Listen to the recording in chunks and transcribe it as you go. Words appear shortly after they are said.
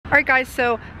All right, guys,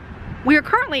 so we are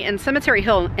currently in Cemetery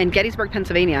Hill in Gettysburg,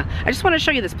 Pennsylvania. I just want to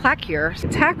show you this plaque here.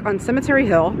 Attack on Cemetery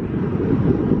Hill.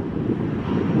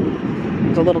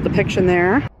 There's a little depiction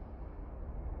there.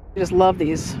 I just love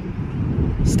these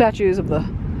statues of the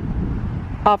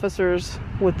officers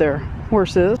with their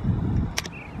horses.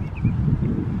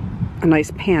 A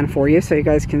nice pan for you so you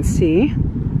guys can see.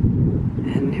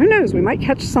 And who knows, we might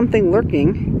catch something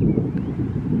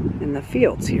lurking in the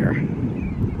fields here.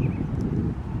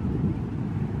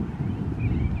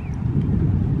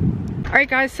 All right,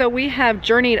 guys, so we have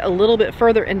journeyed a little bit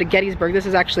further into Gettysburg. This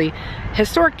is actually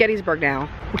historic Gettysburg now.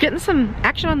 We're getting some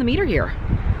action on the meter here.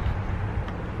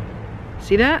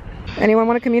 See that? Anyone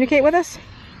want to communicate with us?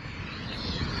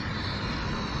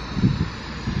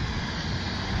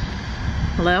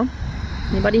 Hello?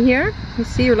 Anybody here? You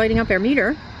see you're lighting up our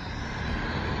meter.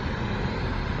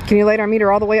 Can you light our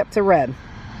meter all the way up to red?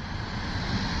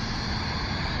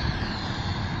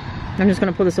 I'm just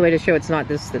going to pull this away to show it's not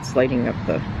this that's lighting up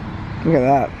the... Look at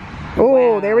that. Oh,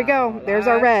 wow. There we go. There's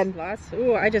our red.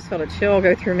 Oh, I just felt a chill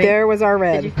go through me. There was our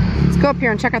red. Let's go up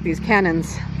here and check out these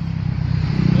cannons.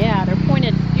 Yeah, they're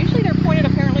pointed, usually they're pointed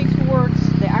apparently towards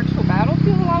the actual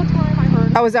battlefield a lot of time, I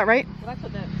heard. Oh, is that right? Well,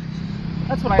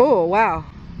 that's what I Oh, wow.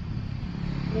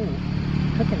 Ooh,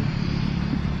 cooking.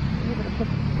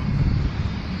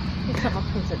 Put something up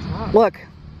towards the top. Look.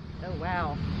 Oh,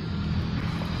 wow.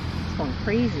 It's going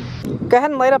crazy. Go ahead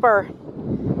and light up our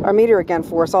meter again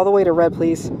for us, all the way to red,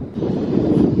 please.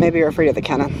 Maybe you're afraid of the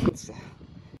cannon.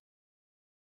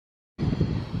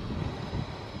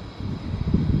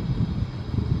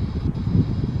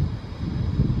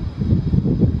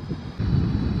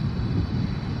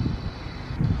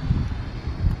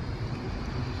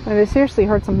 I seriously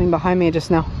heard something behind me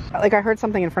just now. Like I heard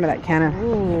something in front of that cannon.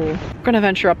 Ooh. We're gonna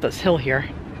venture up this hill here.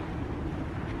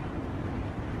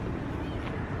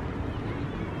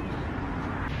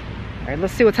 All right,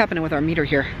 let's see what's happening with our meter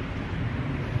here.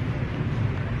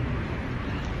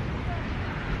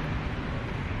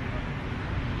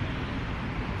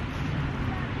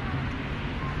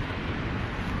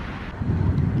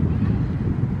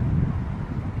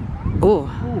 Ooh.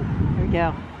 Ooh, there we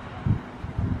go.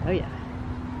 Oh yeah.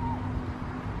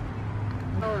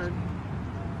 Lord.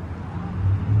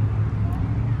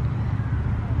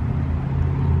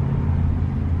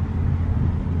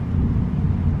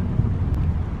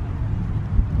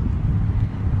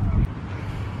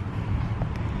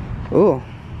 Ooh.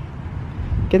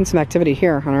 Getting some activity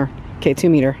here on our K2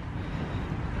 meter.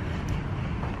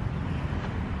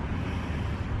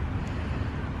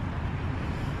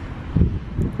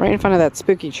 Right in front of that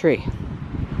spooky tree.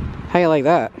 How you like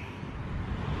that?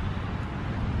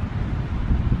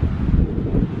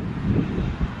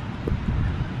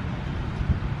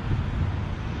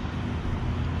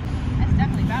 That's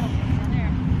definitely battlefield in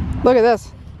there. Look at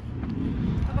this.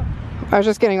 I was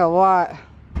just getting a lot.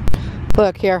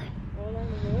 Look here. All along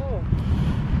the wall.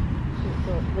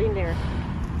 Just laying there.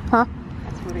 Huh?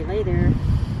 That's where they lay there.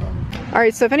 All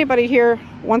right, so if anybody here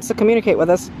wants to communicate with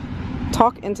us,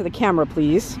 talk into the camera,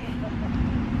 please.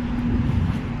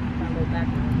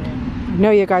 I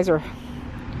know you guys are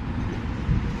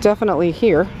definitely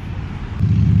here.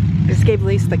 I just gave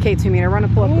Lisa the K2 meter. Run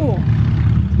and pull up the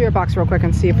spirit box real quick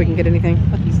and see if we can get anything.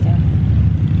 Put these down.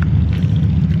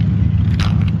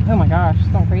 Oh my gosh, it's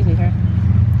going crazy here.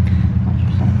 Watch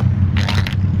yourself.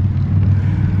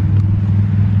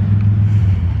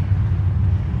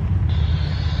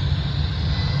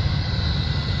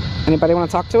 Anybody want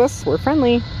to talk to us? We're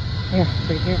friendly. Here,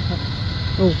 right here.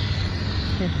 Oh,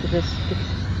 here, get this.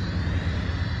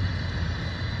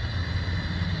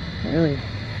 Really?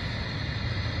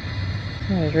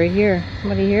 Oh, it's right here.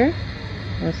 Somebody here?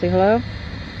 Want to say hello?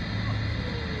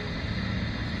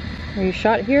 Are you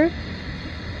shot here? Do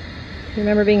you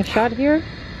remember being shot here?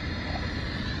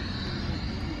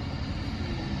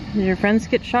 Did your friends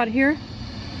get shot here?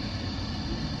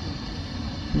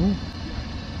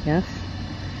 Yes.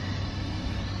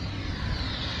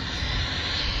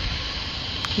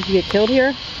 Did you get killed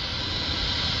here?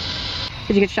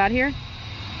 Did you get shot here?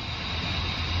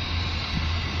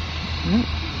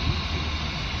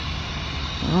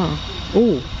 Oh.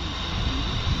 Ooh.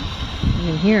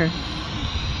 In here.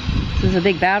 This is a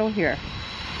big battle here.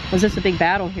 Was this a big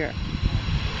battle here?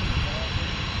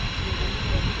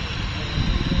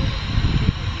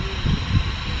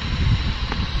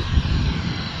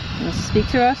 Want to speak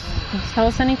to us? Tell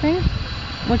us anything?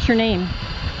 What's your name?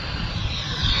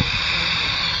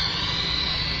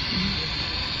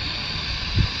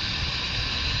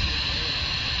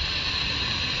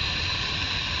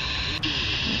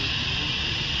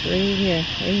 Right here,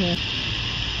 right here.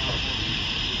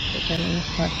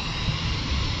 Right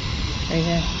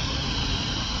there.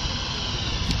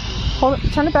 Hold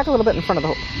it, turn it back a little bit in front of the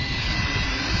horse.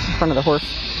 Front of the horse.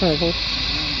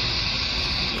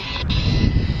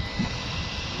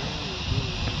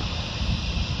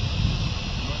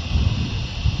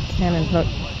 Cannon hook.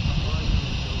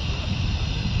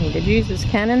 Hey, did you use this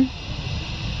cannon?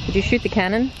 Did you shoot the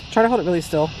cannon? Try to hold it really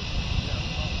still.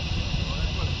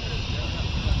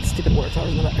 Stupid word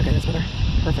towers in the back. Okay, that's better.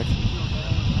 Perfect.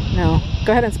 Now,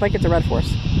 go ahead and spike it to red for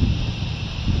us.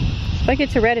 Spike it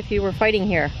to red if you were fighting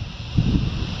here.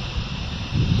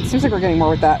 It seems like we're getting more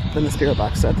with that than the spirit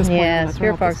box. So at this point, yeah, the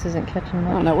spirit box isn't catching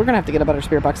up. Oh no, we're gonna have to get a better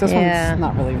spirit box. This one's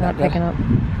not really that good. Picking up.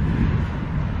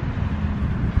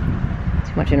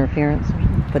 Too much interference.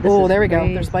 But this oh, is there we great.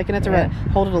 go. They're spiking it to red.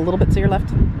 Hold it a little bit to your left.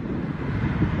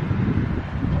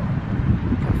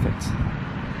 Perfect.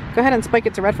 Go ahead and spike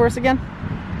it to red for us again.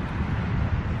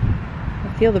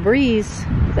 I feel the breeze.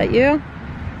 Is that you?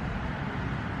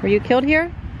 Were you killed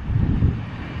here?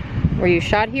 Were you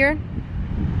shot here?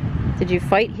 Did you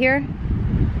fight here?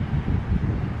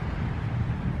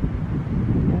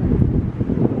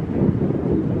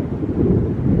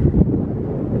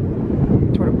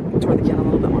 Toward the can a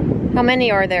little bit more. How many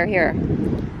are there here?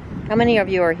 How many of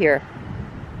you are here?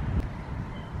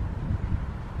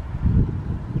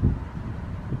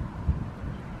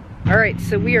 All right,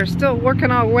 so we are still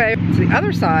working our way to the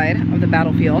other side of the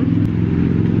battlefield.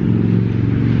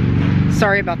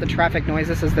 Sorry about the traffic noise.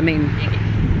 This is the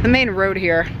main road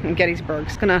here in Gettysburg.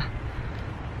 Just gonna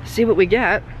see what we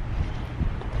get.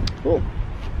 Cool.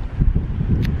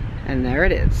 And there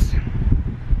it is.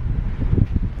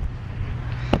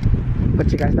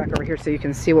 Put you guys back over here so you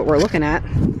can see what we're looking at.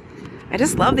 I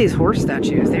just love these horse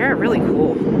statues. They're really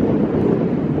cool.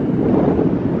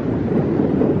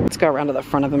 Let's go around to the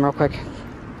front of them real quick.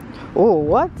 Oh,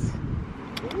 what?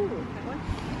 Ooh, that one?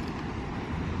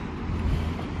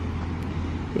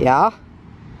 Yeah. I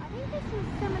think this is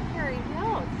Cemetery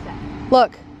Hill, it says.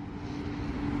 Look.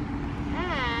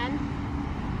 And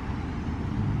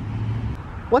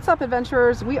What's up,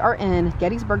 adventurers? We are in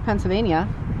Gettysburg, Pennsylvania.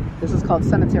 This is called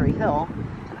Cemetery Hill.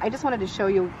 And I just wanted to show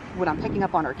you what I'm picking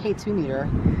up on our K2 meter.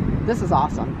 This is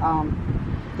awesome.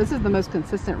 This is the most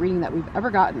consistent reading that we've ever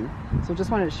gotten. So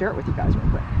just wanted to share it with you guys real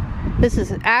quick. this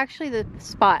is actually the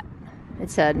spot, it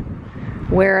said,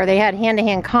 where they had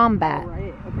hand-to-hand combat.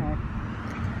 Right, okay.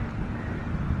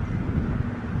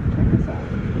 Check this out.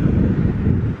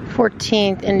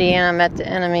 14th Indiana met the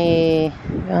enemy.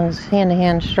 Guns,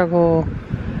 hand-to-hand struggle.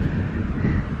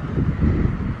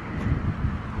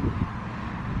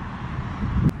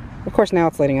 Of course, now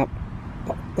it's lighting up,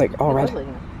 like all red. Still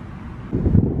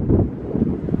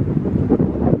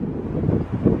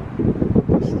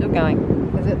going.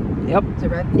 Is it? Yep. Is it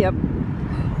red? Yep.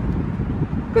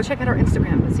 Go check out our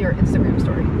Instagram and see our Instagram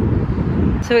story.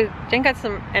 So Jen got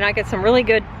some, and I got some really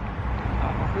good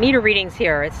meter readings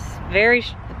here. It's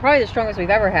probably the strongest we've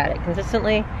ever had it.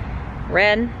 Consistently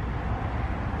red.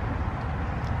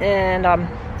 And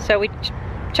so we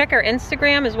check our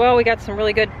Instagram as well. We got some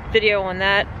really good video on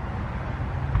that.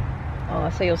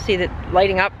 So you'll see that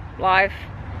lighting up live.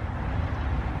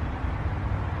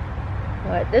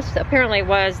 But this apparently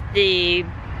was the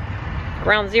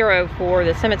ground zero for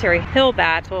the Cemetery Hill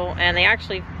battle, and they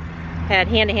actually had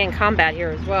hand-to-hand combat here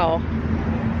as well.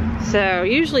 So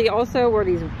usually also where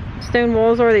these stone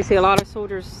walls are, they say a lot of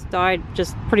soldiers died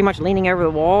just pretty much leaning over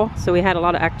the wall. So we had a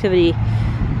lot of activity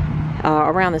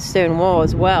around the stone wall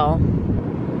as well.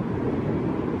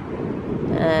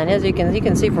 And as you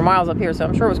can see for miles up here, so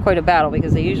I'm sure it was quite a battle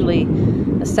because they usually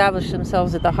establish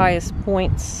themselves at the highest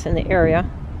points in the area.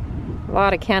 A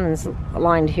lot of cannons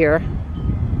aligned here.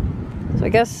 So I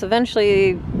guess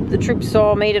eventually the troops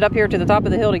all made it up here to the top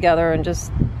of the hill together and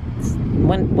just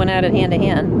went at it hand to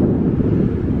hand.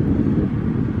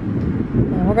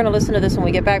 And we're going to listen to this when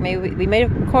we get back. Maybe we may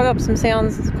have caught some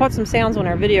sounds on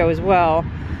our video as well.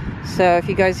 So if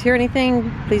you guys hear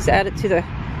anything, please add it to the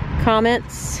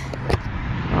comments.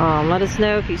 Let us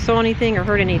know if you saw anything or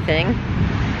heard anything.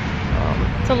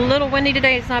 It's a little windy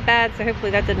today. It's not bad, so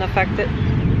hopefully that didn't affect it.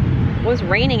 It was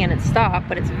raining and it stopped,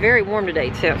 but it's very warm today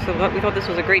too. So we thought this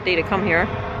was a great day to come here.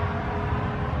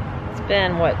 It's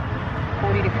been, what,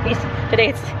 40 degrees? Today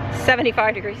it's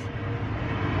 75 degrees.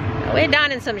 We're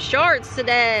down in some shorts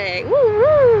today. Woo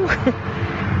woo!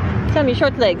 Tell me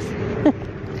short legs.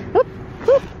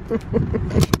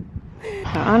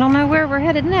 I don't know where we're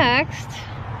headed next.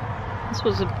 This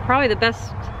was probably the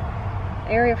best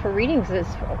area for readings. It's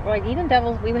like even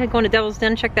we had gone to Devil's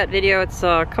Den. Check that video. It's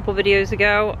a couple videos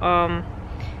ago.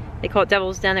 They call it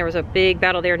Devil's Den. There was a big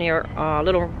battle there near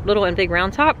Little and Big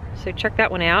Round Top. So check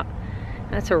that one out.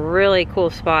 That's a really cool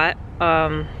spot.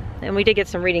 And we did get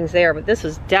some readings there, but this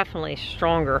is definitely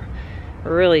stronger,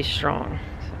 really strong.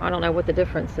 So I don't know what the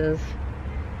difference is.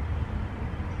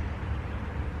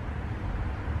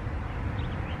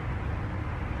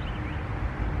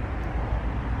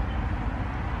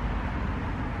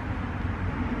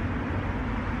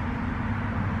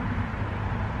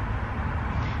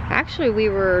 Actually, we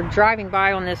were driving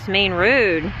by on this main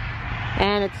road,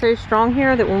 and it's so strong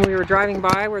here that when we were driving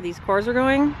by where these cars are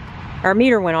going, our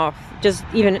meter went off, just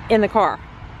even in the car.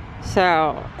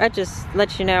 So that just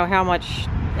lets you know how much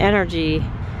energy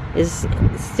is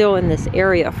still in this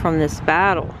area from this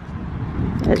battle.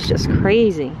 That's just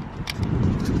crazy.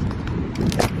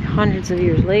 Hundreds of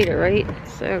years later, right?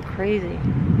 So crazy.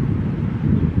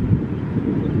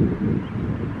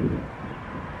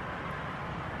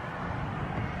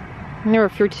 And there were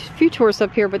a few tourists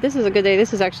up here, but this is a good day.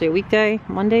 This is actually a weekday,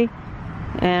 Monday,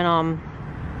 and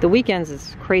the weekends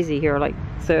is crazy here. Like,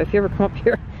 so if you ever come up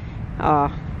here,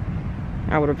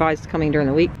 I would advise coming during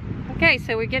the week. Okay,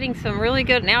 so we're getting some really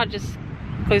good, now it just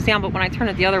closed down, but when I turn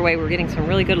it the other way, we're getting some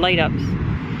really good light ups.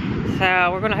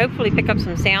 So we're gonna hopefully pick up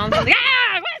some sounds. Ah,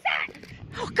 what is that?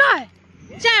 Oh God,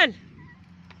 Jen!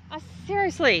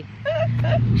 Seriously,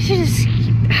 she just,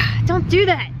 don't do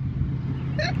that.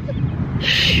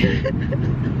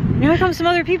 Now come some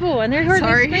other people and they're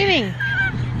screaming.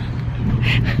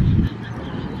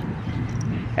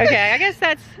 Okay, I guess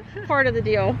that's part of the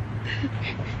deal.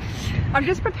 I'm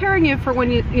just preparing you for when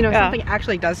you know something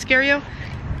actually does scare you,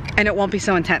 and it won't be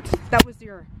so intense. That was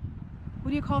your,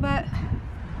 what do you call that?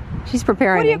 She's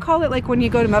preparing. What do you call it, like when you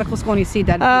go to medical school and you see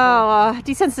dead people? Oh,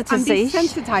 desensitization. I'm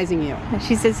desensitizing you.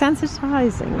 She's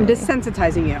desensitizing. I'm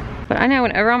desensitizing you. But I know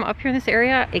whenever I'm up here in this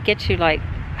area, it gets you like,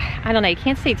 I don't know, you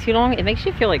can't stay too long. It makes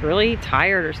you feel like really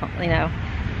tired or something, you know.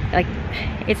 Like,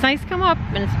 it's nice to come up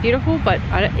and it's beautiful, but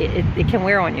it can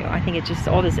wear on you. I think it's just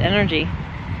all this energy.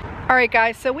 All right,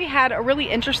 guys, so we had a really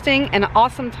interesting and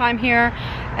awesome time here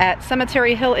at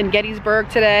Cemetery Hill in Gettysburg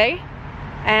today.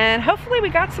 And hopefully we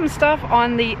got some stuff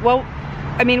on the, well,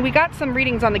 I mean, we got some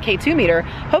readings on the K2 meter.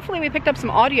 Hopefully we picked up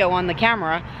some audio on the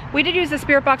camera. We did use the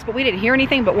spirit box, but we didn't hear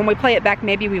anything, but when we play it back,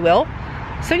 maybe we will.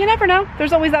 So you never know,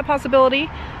 there's always that possibility.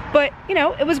 But, you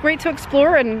know, it was great to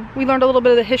explore, and we learned a little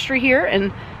bit of the history here,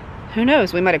 and who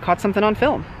knows, we might have caught something on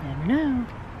film. Never know.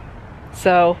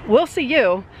 So we'll see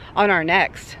you on our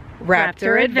next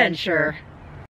Raptor adventure.